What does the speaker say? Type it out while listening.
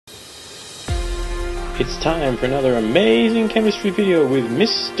It's time for another amazing chemistry video with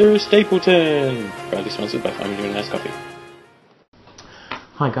Mr. Stapleton, proudly sponsored by Farming Doing Nice Coffee.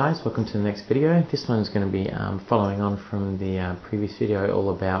 Hi guys, welcome to the next video. This one's going to be following on from the previous video all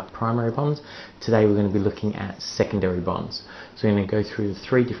about primary bonds. Today we're going to be looking at secondary bonds. So we're going to go through the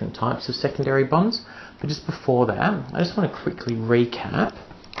three different types of secondary bonds. But just before that, I just want to quickly recap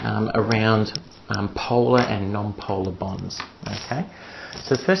around polar and non-polar bonds. Okay.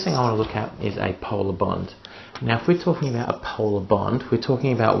 So the first thing I want to look at is a polar bond. Now if we're talking about a polar bond, we're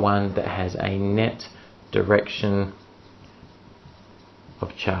talking about one that has a net direction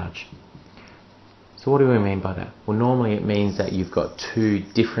of charge. So what do we mean by that? Well, normally it means that you've got two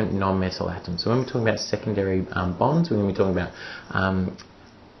different non-metal atoms. So when we're talking about secondary bonds, we're going to be talking about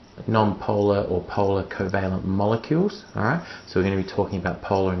non-polar or polar covalent molecules. Alright, so we're going to be talking about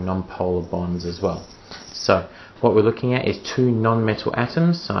polar and non-polar bonds as well. So what we're looking at is two non-metal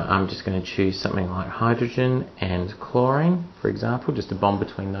atoms. So I'm just going to choose something like hydrogen and chlorine, for example, just a bond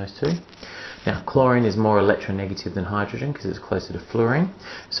between those two. Now, chlorine is more electronegative than hydrogen because it's closer to fluorine.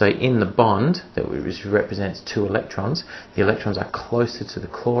 So in the bond, which represents two electrons, the electrons are closer to the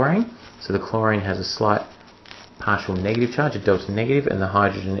chlorine. So the chlorine has a slight partial negative charge, a delta negative, and the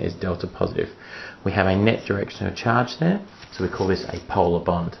hydrogen is delta positive. We have a net direction of charge there, so we call this a polar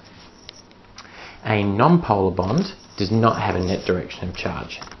bond. A non-polar bond does not have a net direction of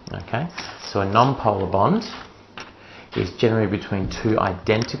charge. Okay, so a non-polar bond is generally between two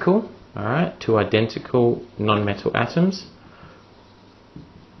identical non-metal atoms,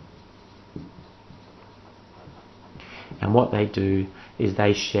 and what they do is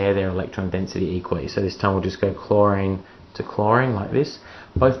they share their electron density equally. So this time we'll just go chlorine to chlorine like this.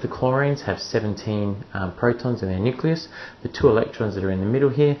 Both the chlorines have 17 protons in their nucleus. The two electrons that are in the middle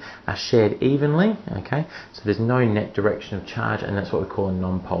here are shared evenly. Okay, so there's no net direction of charge, and that's what we call a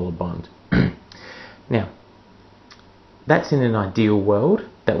non-polar bond. Now, that's in an ideal world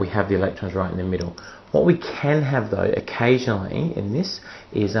that we have the electrons right in the middle. What we can have though occasionally in this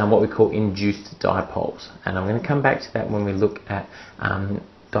is what we call induced dipoles, and I'm going to come back to that when we look at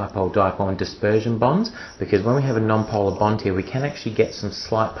dipole-dipole and dispersion bonds, because when we have a non-polar bond here we can actually get some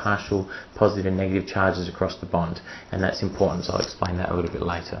slight partial positive and negative charges across the bond, and that's important, so I'll explain that a little bit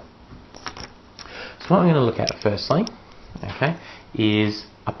later. So what I'm going to look at firstly, okay, is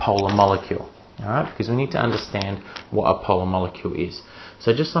a polar molecule. Alright, because we need to understand what a polar molecule is.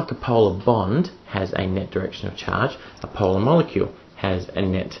 So just like a polar bond has a net direction of charge, a polar molecule has a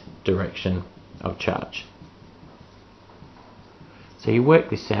net direction of charge. So you work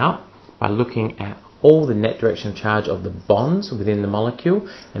this out by looking at all the net direction of charge of the bonds within the molecule,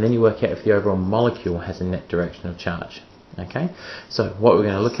 and then you work out if the overall molecule has a net direction of charge. Okay, so what we're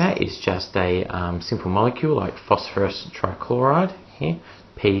going to look at is just a simple molecule like phosphorus trichloride here,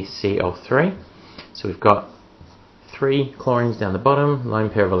 PCl3. So we've got three chlorines down the bottom, lone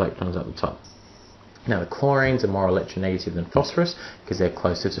pair of electrons at the top. Now the chlorines are more electronegative than phosphorus because they're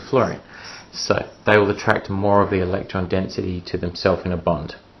closer to fluorine. So they will attract more of the electron density to themselves in a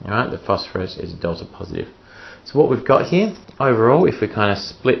bond. Alright, the phosphorus is delta positive. So what we've got here, overall, if we kind of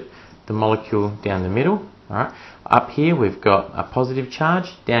split the molecule down the middle, alright, up here we've got a positive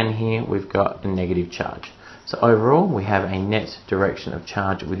charge, down here we've got a negative charge. So overall we have a net direction of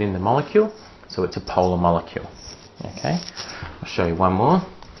charge within the molecule. So it's a polar molecule. Okay, I'll show you one more.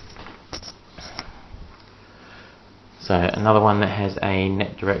 So another one that has a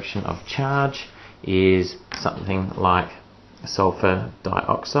net direction of charge is something like sulphur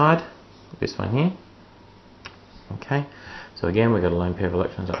dioxide, this one here. Okay, so again we've got a lone pair of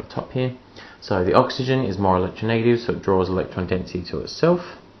electrons at the top here. So the oxygen is more electronegative, so it draws electron density to itself.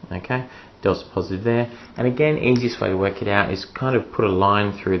 Okay, delta positive there, and again, easiest way to work it out is kind of put a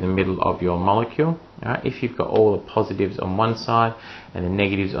line through the middle of your molecule. Alright, if you've got all the positives on one side and the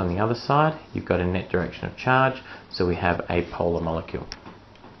negatives on the other side, you've got a net direction of charge, so we have a polar molecule.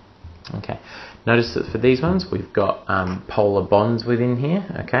 Okay, notice that for these ones we've got polar bonds within here,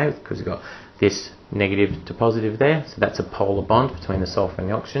 okay, because we've got this negative to positive there, so that's a polar bond between the sulphur and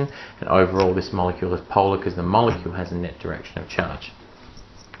the oxygen, and overall this molecule is polar because the molecule has a net direction of charge.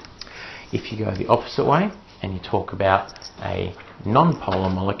 If you go the opposite way and you talk about a non-polar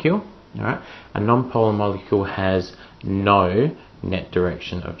molecule, alright, a non-polar molecule has no net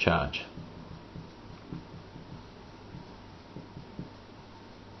direction of charge.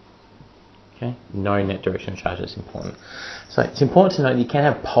 Okay, no net direction of charge, that's important. So it's important to note that you can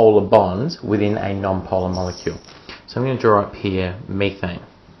have polar bonds within a non-polar molecule. So I'm going to draw up here methane.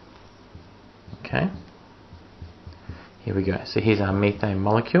 Okay, here we go. So here's our methane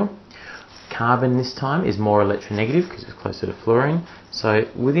molecule. Carbon this time is more electronegative because it's closer to fluorine. So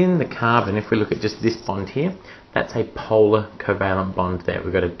within the carbon, if we look at just this bond here, that's a polar covalent bond there.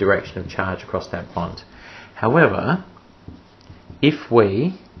 We've got a direction of charge across that bond. However, if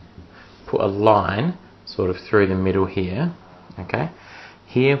we put a line sort of through the middle here, okay,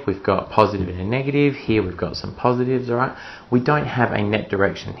 here we've got positive and a negative, here we've got some positives, alright? We don't have a net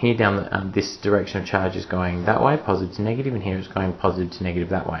direction. Here down this direction of charge is going that way, positive to negative, and here it's going positive to negative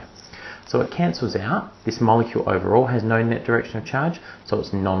that way. So it cancels out. This molecule overall has no net direction of charge, so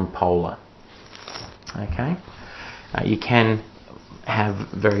it's non-polar. Okay? You can have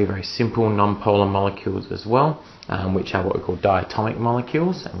very, very simple non-polar molecules as well, which are what we call diatomic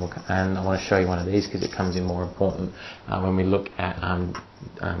molecules, and I want to show you one of these because it comes in more important when we look at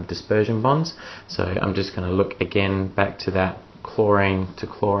dispersion bonds. So I'm just going to look again back to that chlorine to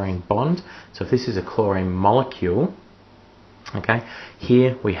chlorine bond. So if this is a chlorine molecule, okay,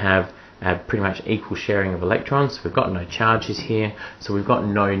 here we have pretty much equal sharing of electrons. We've got no charges here, so we've got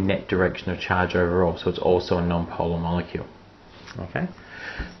no net direction of charge overall, so it's also a non-polar molecule. Okay,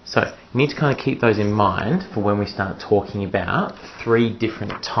 so you need to kind of keep those in mind for when we start talking about 3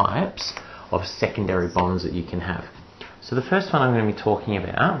 different types of secondary bonds that you can have. So the first one I'm going to be talking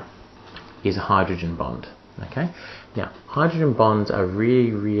about is a hydrogen bond. Okay, now hydrogen bonds are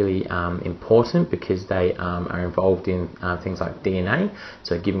really, really important because they are involved in things like DNA.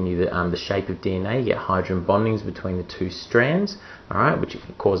 So giving you the shape of DNA, you get hydrogen bondings between the 2 strands, all right, which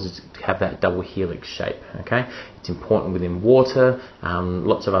causes to have that double helix shape. Okay, it's important within water.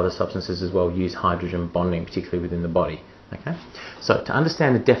 Lots of other substances as well use hydrogen bonding, particularly within the body. Okay, so to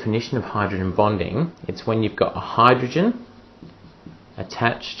understand the definition of hydrogen bonding, it's when you've got a hydrogen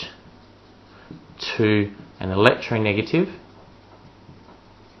attached to an electronegative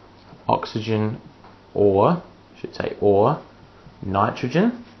oxygen or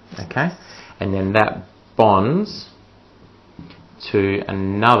nitrogen, okay, and then that bonds to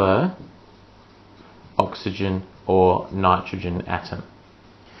another oxygen or nitrogen atom.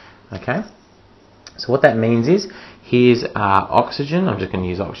 Okay, so what that means is here's oxygen. I'm just going to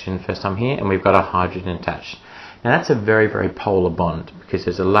use oxygen first time here, and we've got a hydrogen attached. Now that's a very, very polar bond because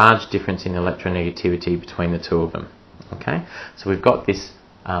there's a large difference in electronegativity between the 2 of them. Okay, so we've got this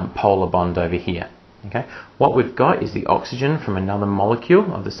polar bond over here. Okay, what we've got is the oxygen from another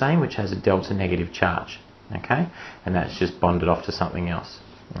molecule of the same, which has a delta negative charge. Okay, and that's just bonded off to something else.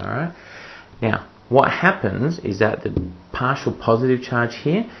 All right. Now, what happens is that the partial positive charge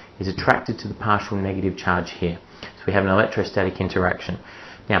here is attracted to the partial negative charge here. So we have an electrostatic interaction.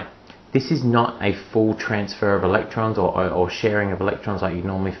 Now, this is not a full transfer of electrons or sharing of electrons like you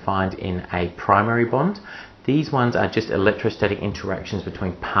normally find in a primary bond. These ones are just electrostatic interactions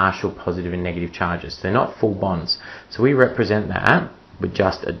between partial positive and negative charges. They're not full bonds. So we represent that with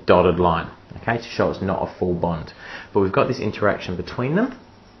just a dotted line, okay, to show it's not a full bond. But we've got this interaction between them,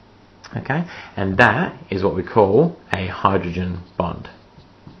 okay, and that is what we call a hydrogen bond.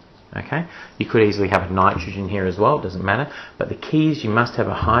 Okay, you could easily have a nitrogen here as well, it doesn't matter, but the key is you must have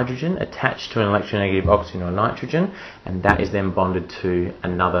a hydrogen attached to an electronegative oxygen or nitrogen, and that is then bonded to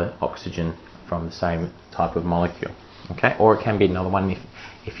another oxygen from the same type of molecule. Okay, or it can be another one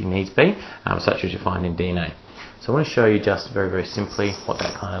if you needs be, such as you find in DNA. So I want to show you just very, very simply what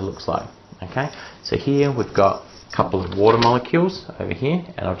that kind of looks like. Okay, so here we've got a couple of water molecules over here,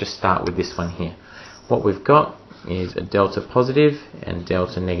 and I'll just start with this one here. What we've got is a delta positive and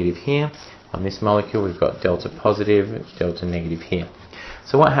delta negative here. On this molecule we've got delta positive, delta negative here.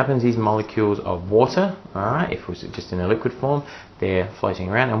 So what happens is molecules of water, alright, if it was just in a liquid form, they're floating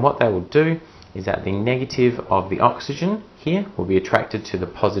around, and what they will do is that the negative of the oxygen here will be attracted to the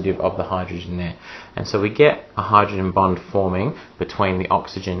positive of the hydrogen there. And so we get a hydrogen bond forming between the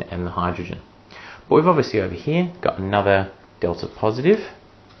oxygen and the hydrogen. But we've obviously over here got another delta positive.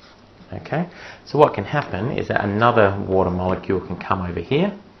 Okay, so what can happen is that another water molecule can come over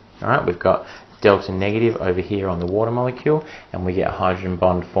here. Alright, we've got delta negative over here on the water molecule, and we get a hydrogen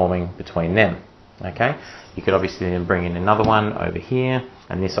bond forming between them. Okay, you could obviously then bring in another one over here,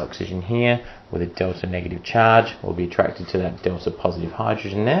 and this oxygen here with a delta negative charge will be attracted to that delta positive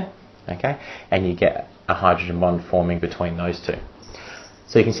hydrogen there. Okay, and you get a hydrogen bond forming between those 2.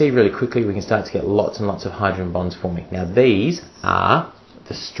 So you can see really quickly we can start to get lots and lots of hydrogen bonds forming. Now these are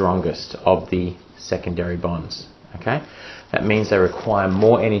the strongest of the secondary bonds. Okay, that means they require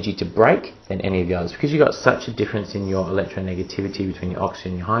more energy to break than any of the others. Because you've got such a difference in your electronegativity between your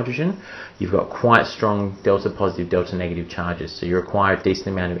oxygen and your hydrogen, you've got quite strong delta positive, delta negative charges. So you require a decent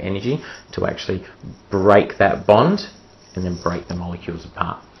amount of energy to actually break that bond and then break the molecules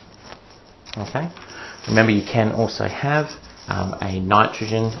apart. Okay, remember you can also have a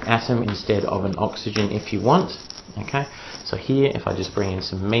nitrogen atom instead of an oxygen if you want. Okay, so here if I just bring in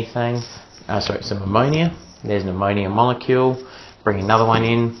some methane, some ammonia, there's an ammonia molecule, bring another one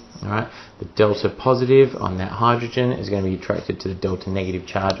in, alright, the delta positive on that hydrogen is going to be attracted to the delta negative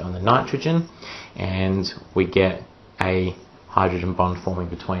charge on the nitrogen, and we get a hydrogen bond forming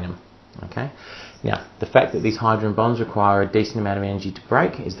between them. Okay. Now, the fact that these hydrogen bonds require a decent amount of energy to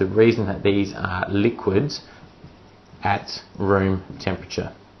break is the reason that these are liquids at room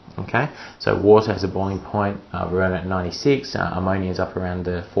temperature. Okay, so water has a boiling point around at 96, ammonia is up around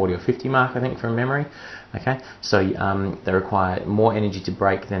the 40 or 50 mark, I think, from memory. Okay, so they require more energy to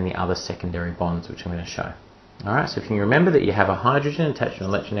break than the other secondary bonds, which I'm going to show. Alright, so if you remember that you have a hydrogen attached to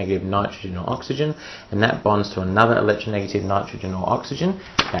an electronegative nitrogen or oxygen, and that bonds to another electronegative nitrogen or oxygen,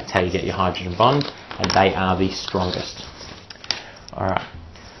 that's how you get your hydrogen bond, and they are the strongest. Alright,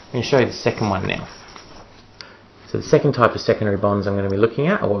 I'm going to show you the second one now. So the second type of secondary bonds I'm going to be looking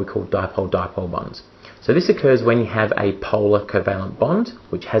at are what we call dipole-dipole bonds. So this occurs when you have a polar covalent bond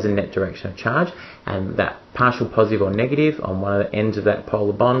which has a net direction of charge, and that partial positive or negative on one of the ends of that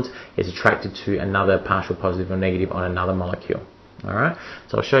polar bond is attracted to another partial positive or negative on another molecule. Alright,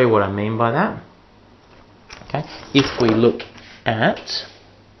 so I'll show you what I mean by that. Okay, if we look at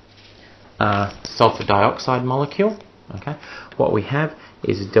sulphur dioxide molecule, okay, what we have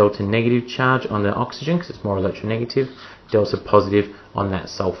is a delta negative charge on the oxygen because it's more electronegative, delta positive on that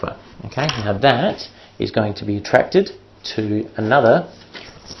sulphur. Okay, now that is going to be attracted to another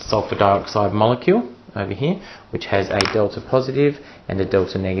sulphur dioxide molecule over here, which has a delta positive and a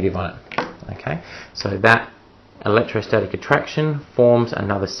delta negative on it. Okay, so that electrostatic attraction forms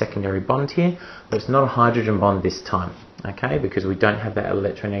another secondary bond here, but it's not a hydrogen bond this time. Okay, because we don't have that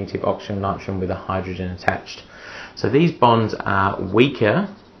electronegative oxygen nitrogen with a hydrogen attached. So these bonds are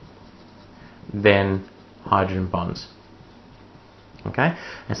weaker than hydrogen bonds. Okay,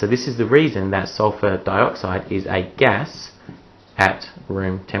 and so this is the reason that sulphur dioxide is a gas at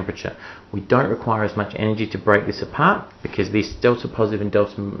room temperature. We don't require as much energy to break this apart because these delta positive and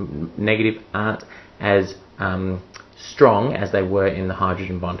delta negative aren't as strong as they were in the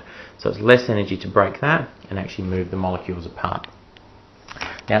hydrogen bond. So it's less energy to break that and actually move the molecules apart.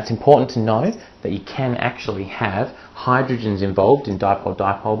 Now it's important to know that you can actually have hydrogens involved in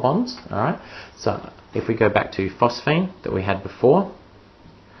dipole-dipole bonds. Alright, so if we go back to phosphine that we had before,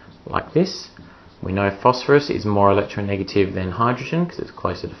 like this, we know phosphorus is more electronegative than hydrogen because it's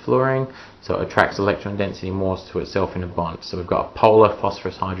closer to fluorine, so it attracts electron density more to itself in a bond. So we've got a polar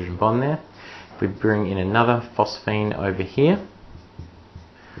phosphorus hydrogen bond there. If we bring in another phosphine over here,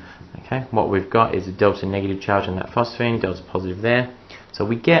 okay, what we've got is a delta negative charge on that phosphine, delta positive there. So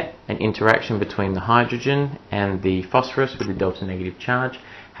we get an interaction between the hydrogen and the phosphorus with the delta negative charge.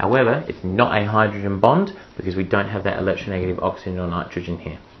 However, it's not a hydrogen bond because we don't have that electronegative oxygen or nitrogen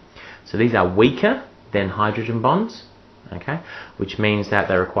here. So these are weaker than hydrogen bonds, okay, which means that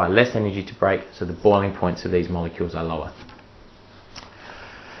they require less energy to break, so the boiling points of these molecules are lower.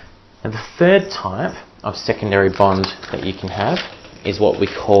 Now the third type of secondary bond that you can have is what we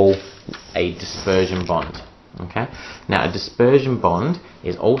call a dispersion bond. Okay. Now a dispersion bond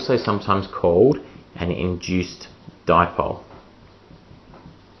is also sometimes called an induced dipole.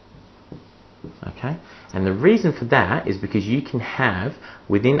 Okay, and the reason for that is because you can have,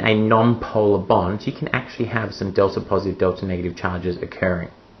 within a non-polar bond, you can actually have some delta positive, delta negative charges occurring.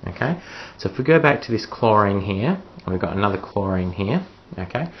 Okay, so if we go back to this chlorine here, and we've got another chlorine here,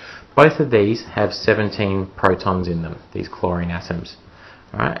 okay, both of these have 17 protons in them, these chlorine atoms.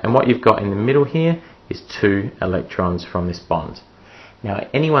 Alright, and what you've got in the middle here is 2 electrons from this bond. Now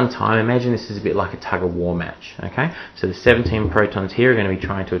at any one time, imagine this is a bit like a tug-of-war match. Okay, so the 17 protons here are going to be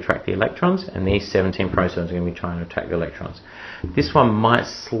trying to attract the electrons, and these 17 protons are going to be trying to attract the electrons. This one might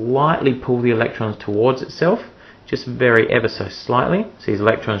slightly pull the electrons towards itself, just very ever so slightly. So these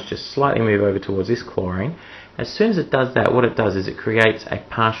electrons just slightly move over towards this chlorine. As soon as it does that, what it does is it creates a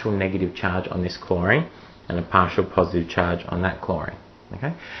partial negative charge on this chlorine and a partial positive charge on that chlorine.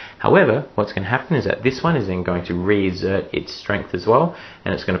 Okay. However, what's going to happen is that this one is then going to re-exert its strength as well,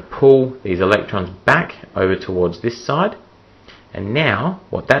 and it's going to pull these electrons back over towards this side. And now,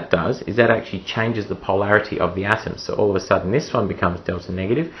 what that does is that actually changes the polarity of the atoms. So all of a sudden, this one becomes delta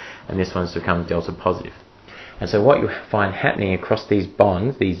negative, and this one's become delta positive. And so what you find happening across these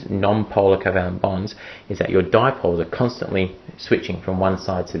bonds, these non-polar covalent bonds, is that your dipoles are constantly switching from one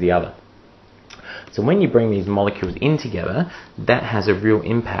side to the other. So when you bring these molecules in together, that has a real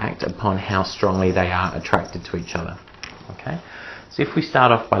impact upon how strongly they are attracted to each other. Okay? So if we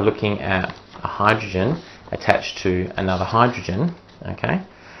start off by looking at a hydrogen attached to another hydrogen, okay,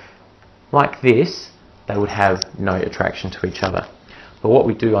 like this, they would have no attraction to each other. But what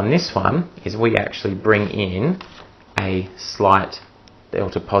we do on this one is we actually bring in a slight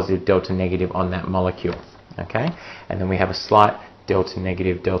delta positive, delta negative on that molecule. Okay? And then we have a slight delta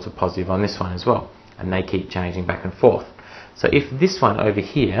negative, delta positive on this one as well. And they keep changing back and forth. So if this one over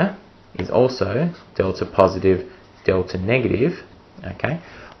here is also delta positive, delta negative, okay,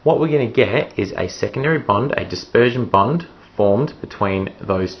 what we're going to get is a secondary bond, a dispersion bond formed between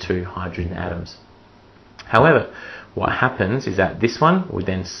those two hydrogen atoms. However, what happens is that this one would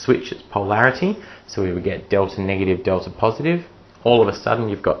then switch its polarity, so we would get delta negative, delta positive. All of a sudden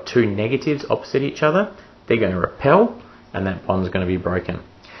you've got two negatives opposite each other, they're going to repel, and that bond is going to be broken.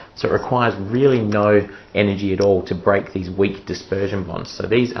 So it requires really no energy at all to break these weak dispersion bonds. So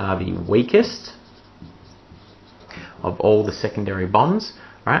these are the weakest of all the secondary bonds,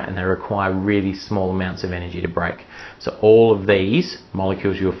 right? And they require really small amounts of energy to break. So all of these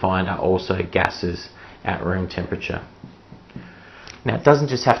molecules you'll find are also gases at room temperature. Now it doesn't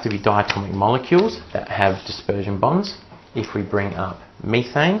just have to be diatomic molecules that have dispersion bonds. If we bring up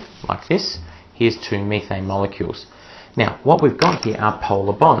methane like this, here's two methane molecules. Now what we've got here are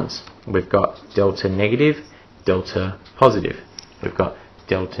polar bonds. We've got delta negative, delta positive. We've got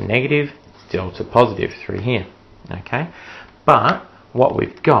delta negative, delta positive through here. Okay, but what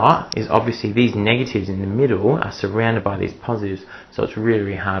we've got is obviously these negatives in the middle are surrounded by these positives, so it's really,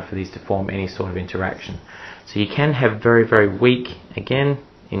 really hard for these to form any sort of interaction. So you can have very, very weak, again,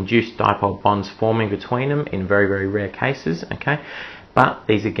 induced dipole bonds forming between them in very, very rare cases, okay? But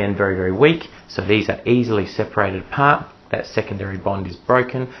these again very, very weak, so these are easily separated apart. That secondary bond is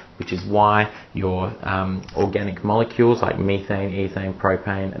broken, which is why your organic molecules like methane, ethane,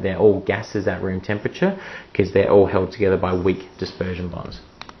 propane, they're all gases at room temperature because they're all held together by weak dispersion bonds.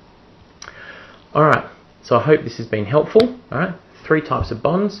 Alright, so I hope this has been helpful. Alright, three types of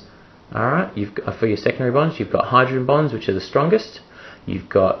bonds. Alright, for your secondary bonds, you've got hydrogen bonds, which are the strongest. You've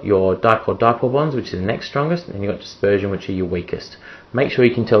got your dipole-dipole bonds, which are the next strongest, and you've got dispersion, which are your weakest. Make sure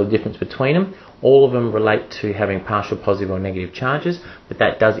you can tell the difference between them. All of them relate to having partial positive or negative charges, but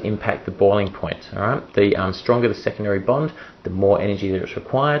that does impact the boiling point. All right? The stronger the secondary bond, the more energy that is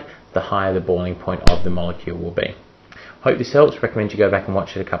required, the higher the boiling point of the molecule will be. Hope this helps. Recommend you go back and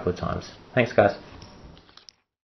watch it a couple of times. Thanks, guys.